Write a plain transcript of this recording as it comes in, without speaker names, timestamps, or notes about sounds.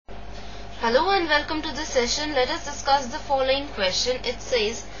Hello and welcome to this session. Let us discuss the following question. It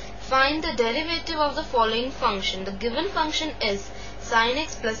says, find the derivative of the following function. The given function is sin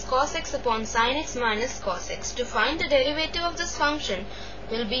x plus cos x upon sin x minus cos x. To find the derivative of this function,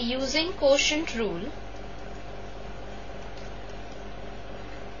 we will be using quotient rule.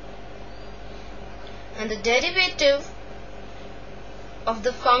 And the derivative of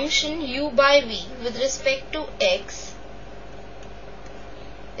the function u by v with respect to x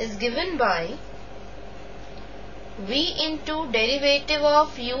is given by v into derivative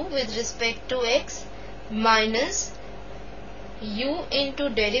of u with respect to x minus u into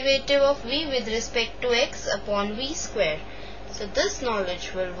derivative of v with respect to x upon v square. So this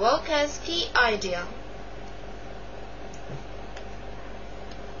knowledge will work as key idea.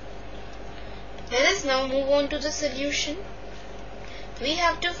 Let us now move on to the solution. We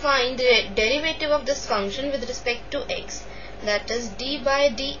have to find the derivative of this function with respect to x, that is d by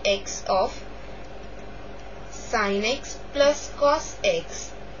dx of sin x plus cos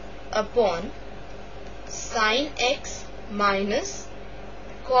x upon sin x minus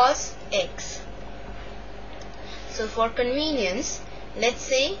cos x. So for convenience, let's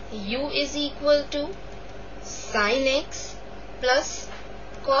say u is equal to sin x plus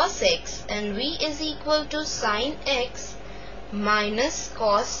cos x and v is equal to sin x minus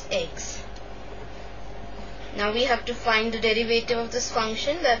cos x. Now we have to find the derivative of this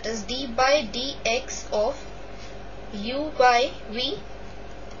function, that is d by dx of u by v,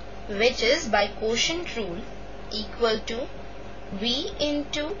 which is by quotient rule equal to v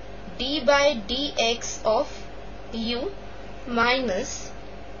into d by dx of u minus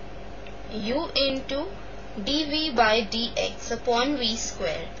u into dv by dx upon v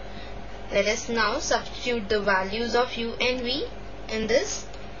square. Let us now substitute the values of u and v. In this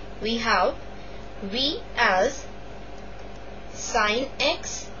we have v as sin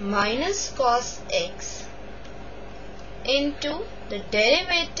x minus cos x into the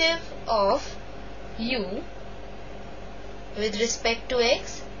derivative of u with respect to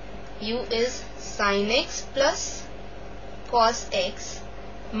x. U is sin x plus cos x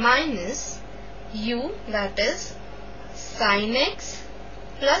minus u, that is sin x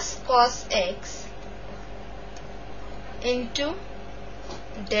plus cos x into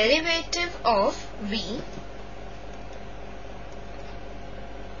derivative of v.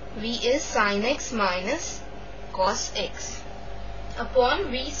 V is sin x minus cos x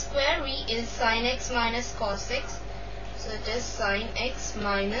upon v square. V is sin x minus cos x, so it is sin x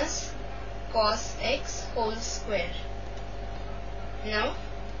minus cos x whole square. Now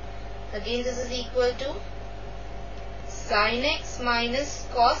again this is equal to sin x minus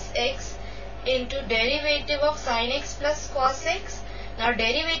cos x into derivative of sin x plus cos x. Now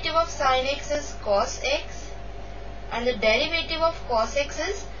derivative of sin x is cos x and the derivative of cos x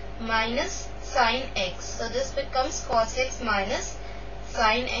is minus sin x. So this becomes cos x minus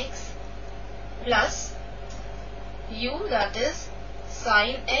sin x plus u, that is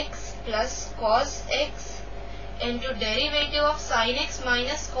sin x plus cos x into derivative of sin x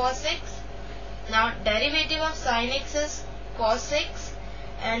minus cos x. Now derivative of sin x is cos x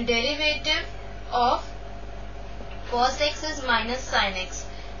and derivative of cos x is minus sin x.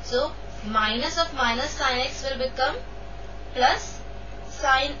 So minus of minus sin x will become plus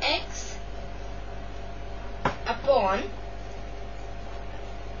sin x upon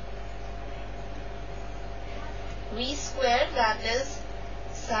v square, that is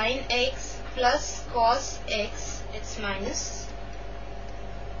sin x plus cos x, it's minus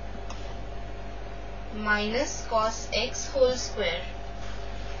cos x whole square,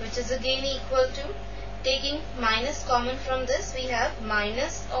 which is again equal to, taking minus common from this, we have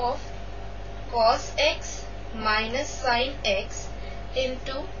minus of cos x minus sin x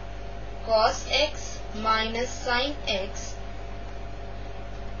into cos x minus sin x,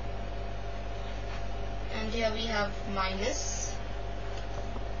 and here we have minus,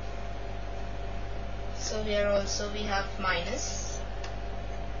 so here also we have minus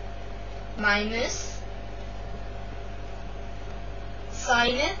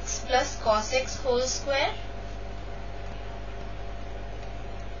sin x plus cos x whole square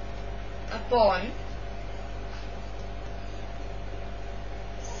upon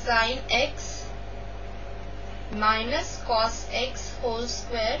sin x minus cos x whole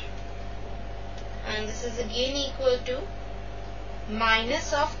square, and this is again equal to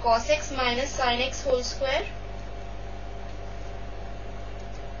minus of cos x minus sin x whole square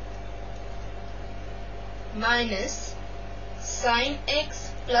minus sin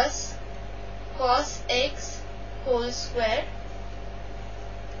x plus cos x whole square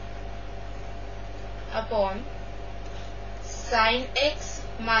upon sin x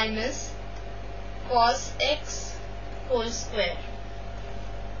minus cos x whole square.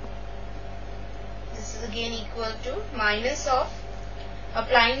 This is again equal to minus of,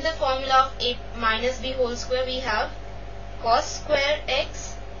 applying the formula of a minus b whole square, we have cos square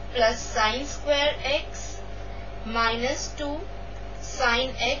x plus sin square x minus 2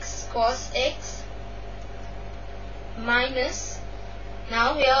 sin x cos x minus,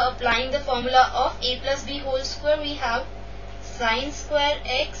 now we are applying the formula of a plus b whole square, we have sin square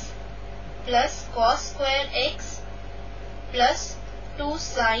x plus cos square x plus 2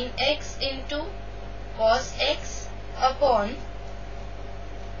 sin x into cos x upon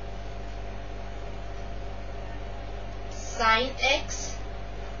sin x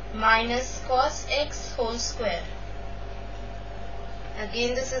minus cos x whole square.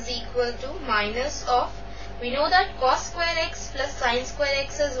 Again this is equal to minus of, we know that cos square x plus sin square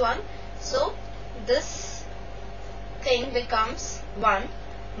x is 1, so this thing becomes 1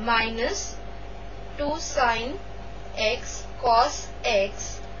 minus 2 sin x cos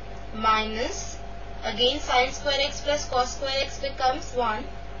x minus, again sin square x plus cos square x becomes 1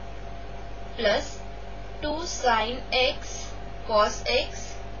 plus 2 sin x cos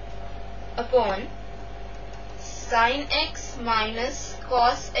x upon sin x minus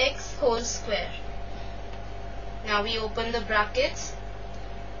cos x whole square. Now we open the brackets,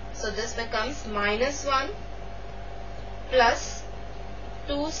 so this becomes minus 1 plus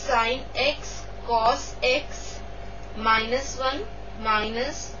 2 sin x cos x minus 1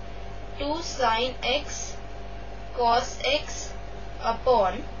 minus 2 sin x cos x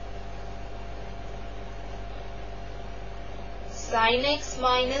upon sin x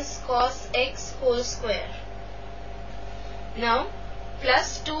minus cos x whole square. Now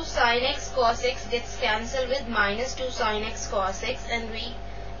plus 2 sin x cos x gets cancelled with minus 2 sin x cos x, and we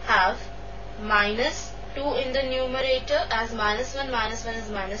have minus 2 in the numerator, as minus 1 is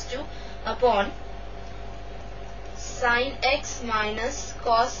minus 2 upon sin x minus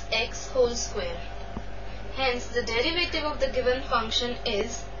cos x whole square. Hence the derivative of the given function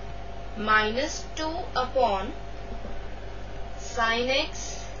is minus 2 upon sin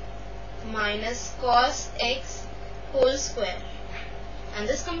x minus cos x whole square. And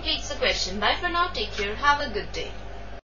this completes the question. Bye for now. Take care. Have a good day.